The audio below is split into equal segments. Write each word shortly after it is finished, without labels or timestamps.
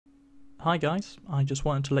Hi guys, I just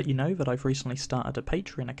wanted to let you know that I've recently started a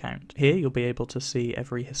Patreon account. Here you'll be able to see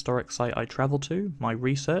every historic site I travel to, my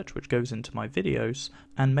research which goes into my videos,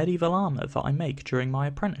 and medieval armour that I make during my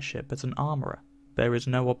apprenticeship as an armourer. There is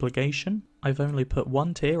no obligation, I've only put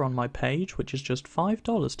one tier on my page which is just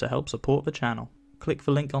 $5 to help support the channel. Click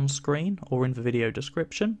the link on screen or in the video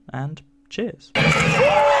description, and cheers!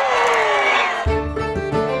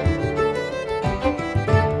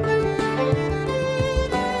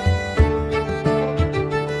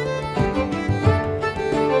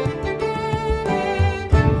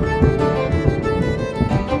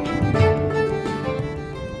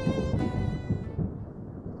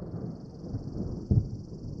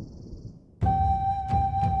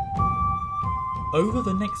 Over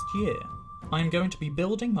the next year, I am going to be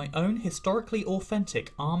building my own historically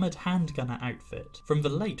authentic armoured handgunner outfit from the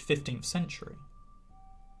late 15th century.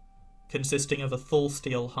 Consisting of a full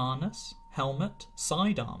steel harness, helmet,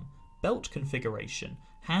 sidearm, belt configuration,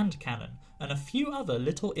 hand cannon, and a few other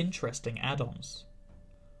little interesting add-ons.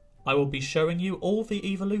 I will be showing you all the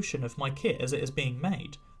evolution of my kit as it is being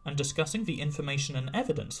made, and discussing the information and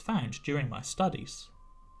evidence found during my studies.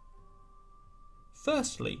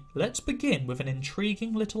 Firstly, let's begin with an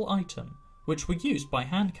intriguing little item, which were used by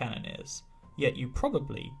handcannoniers, yet you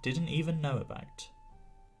probably didn't even know about.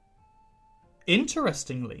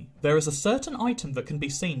 Interestingly, there is a certain item that can be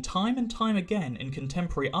seen time and time again in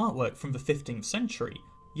contemporary artwork from the 15th century,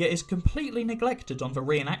 yet is completely neglected on the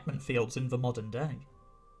reenactment fields in the modern day.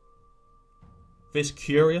 This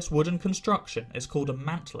curious wooden construction is called a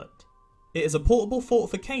mantlet. It is a portable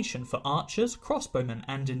fortification for archers, crossbowmen,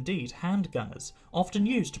 and indeed handgunners, often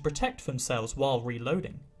used to protect themselves while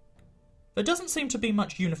reloading. There doesn't seem to be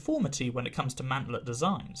much uniformity when it comes to mantlet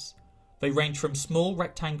designs. They range from small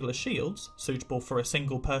rectangular shields, suitable for a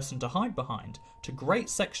single person to hide behind, to great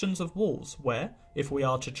sections of walls where, if we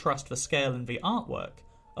are to trust the scale in the artwork,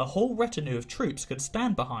 a whole retinue of troops could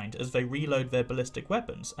stand behind as they reload their ballistic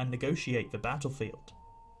weapons and negotiate the battlefield.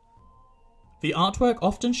 The artwork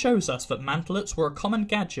often shows us that mantlets were a common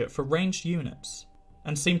gadget for ranged units,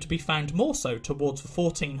 and seem to be found more so towards the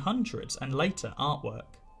 1400s and later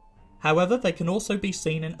artwork. However, they can also be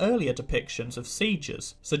seen in earlier depictions of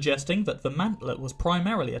sieges, suggesting that the mantlet was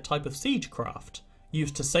primarily a type of siegecraft,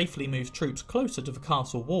 used to safely move troops closer to the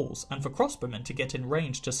castle walls and for crossbowmen to get in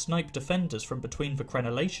range to snipe defenders from between the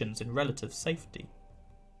crenellations in relative safety.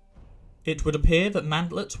 It would appear that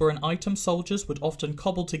mantlets were an item soldiers would often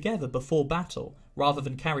cobble together before battle, rather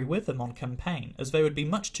than carry with them on campaign, as they would be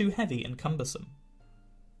much too heavy and cumbersome.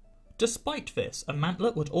 Despite this, a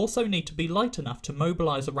mantlet would also need to be light enough to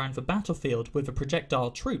mobilise around the battlefield with the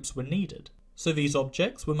projectile troops when needed, so these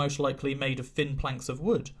objects were most likely made of thin planks of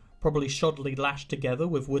wood, probably shoddily lashed together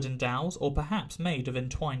with wooden dowels or perhaps made of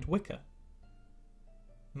entwined wicker.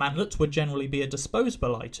 Mantlets would generally be a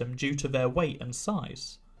disposable item due to their weight and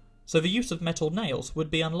size, so the use of metal nails would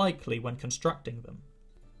be unlikely when constructing them.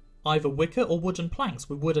 Either wicker or wooden planks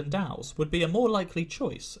with wooden dowels would be a more likely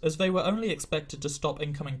choice, as they were only expected to stop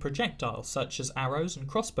incoming projectiles such as arrows and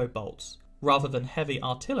crossbow bolts, rather than heavy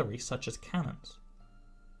artillery such as cannons.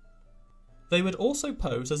 They would also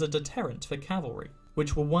pose as a deterrent for cavalry,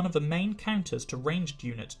 which were one of the main counters to ranged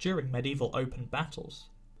units during medieval open battles.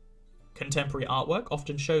 Contemporary artwork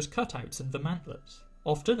often shows cutouts in the mantlets,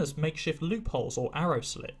 often as makeshift loopholes or arrow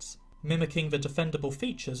slits, mimicking the defendable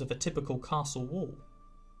features of a typical castle wall.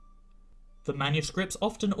 The manuscripts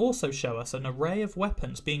often also show us an array of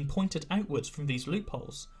weapons being pointed outwards from these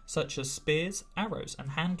loopholes, such as spears, arrows,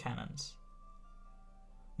 and hand cannons.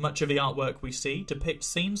 Much of the artwork we see depicts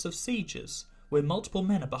scenes of sieges, where multiple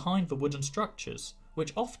men are behind the wooden structures,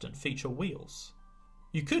 which often feature wheels.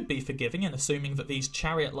 You could be forgiving in assuming that these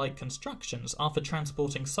chariot-like constructions are for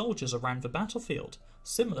transporting soldiers around the battlefield,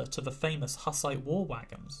 similar to the famous Hussite war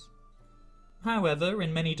wagons. However,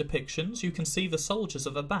 in many depictions you can see the soldiers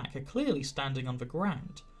at the back are clearly standing on the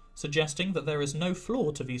ground, suggesting that there is no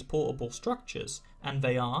floor to these portable structures, and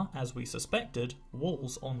they are, as we suspected,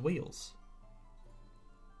 walls on wheels.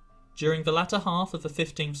 During the latter half of the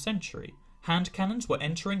 15th century, hand cannons were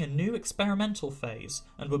entering a new experimental phase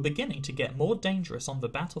and were beginning to get more dangerous on the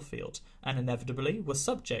battlefield, and inevitably were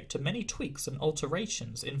subject to many tweaks and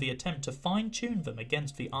alterations in the attempt to fine-tune them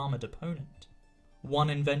against the armoured opponent.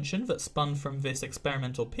 One invention that spun from this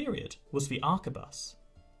experimental period was the arquebus.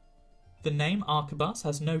 The name arquebus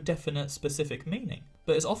has no definite specific meaning,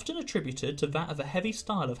 but is often attributed to that of a heavy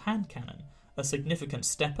style of hand cannon, a significant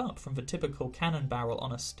step up from the typical cannon barrel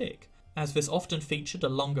on a stick, as this often featured a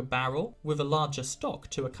longer barrel with a larger stock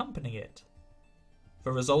to accompany it.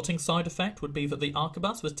 The resulting side effect would be that the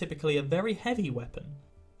arquebus was typically a very heavy weapon,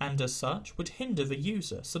 and as such would hinder the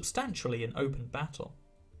user substantially in open battle.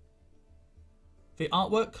 The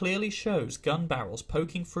artwork clearly shows gun barrels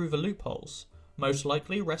poking through the loopholes, most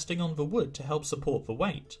likely resting on the wood to help support the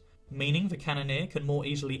weight, meaning the cannoneer can more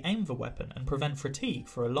easily aim the weapon and prevent fatigue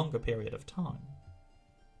for a longer period of time.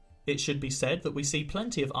 It should be said that we see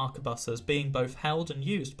plenty of arquebuses being both held and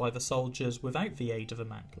used by the soldiers without the aid of a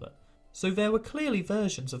mantlet, so there were clearly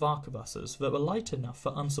versions of arquebuses that were light enough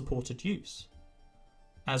for unsupported use.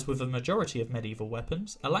 As with the majority of medieval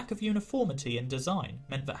weapons, a lack of uniformity in design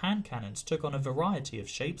meant that hand cannons took on a variety of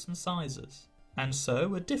shapes and sizes, and so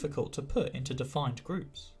were difficult to put into defined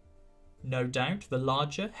groups. No doubt the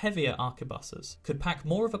larger, heavier arquebuses could pack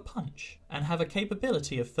more of a punch and have a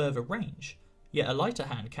capability of further range, yet a lighter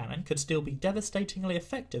hand cannon could still be devastatingly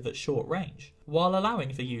effective at short range, while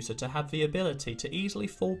allowing the user to have the ability to easily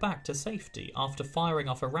fall back to safety after firing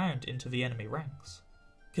off a round into the enemy ranks.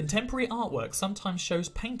 Contemporary artwork sometimes shows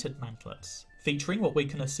painted mantlets, featuring what we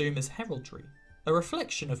can assume is heraldry, a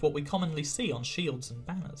reflection of what we commonly see on shields and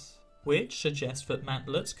banners, which suggests that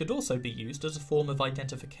mantlets could also be used as a form of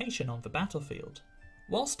identification on the battlefield.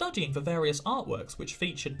 While studying the various artworks which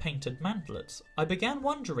featured painted mantlets, I began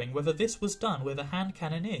wondering whether this was done where the hand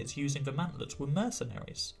cannoneers using the mantlets were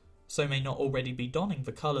mercenaries, so may not already be donning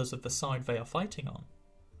the colours of the side they are fighting on.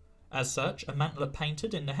 As such, a mantlet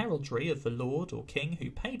painted in the heraldry of the lord or king who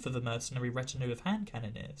paid for the mercenary retinue of hand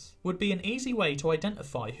cannoneers would be an easy way to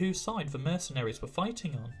identify whose side the mercenaries were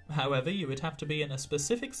fighting on. However, you would have to be in a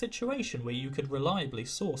specific situation where you could reliably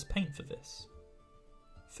source paint for this.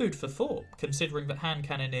 Food for thought, considering that hand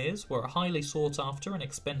cannoneers were a highly sought after and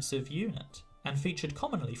expensive unit, and featured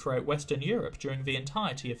commonly throughout Western Europe during the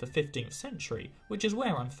entirety of the 15th century, which is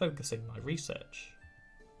where I'm focusing my research.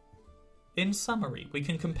 In summary, we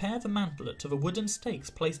can compare the mantlet to the wooden stakes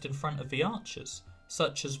placed in front of the archers,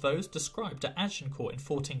 such as those described at Agincourt in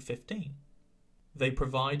 1415. They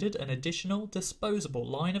provided an additional, disposable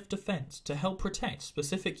line of defence to help protect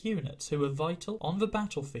specific units who were vital on the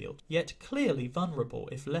battlefield, yet clearly vulnerable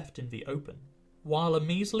if left in the open. While a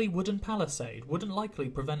measly wooden palisade wouldn't likely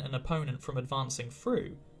prevent an opponent from advancing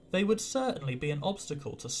through, they would certainly be an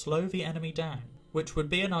obstacle to slow the enemy down, which would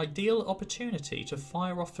be an ideal opportunity to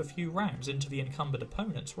fire off a few rounds into the encumbered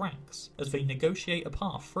opponent's ranks as they negotiate a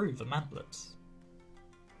path through the mantlets.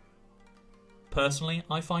 Personally,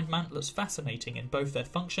 I find mantlets fascinating in both their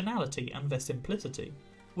functionality and their simplicity.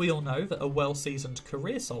 We all know that a well-seasoned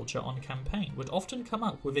career soldier on campaign would often come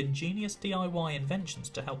up with ingenious DIY inventions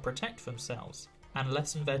to help protect themselves and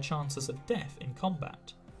lessen their chances of death in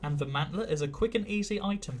combat. And the mantlet is a quick and easy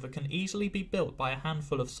item that can easily be built by a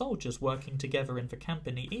handful of soldiers working together in the camp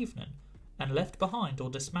in the evening, and left behind or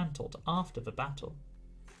dismantled after the battle.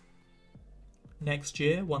 Next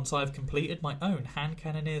year, once I have completed my own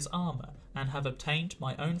Handcannonier's armour and have obtained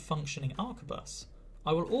my own functioning arquebus,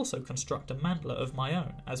 I will also construct a mantlet of my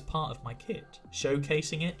own as part of my kit,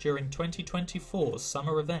 showcasing it during 2024's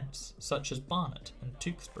summer events such as Barnet and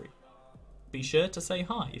Tewkesbury. Be sure to say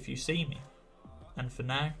hi if you see me. And for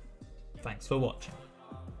now, thanks for watching.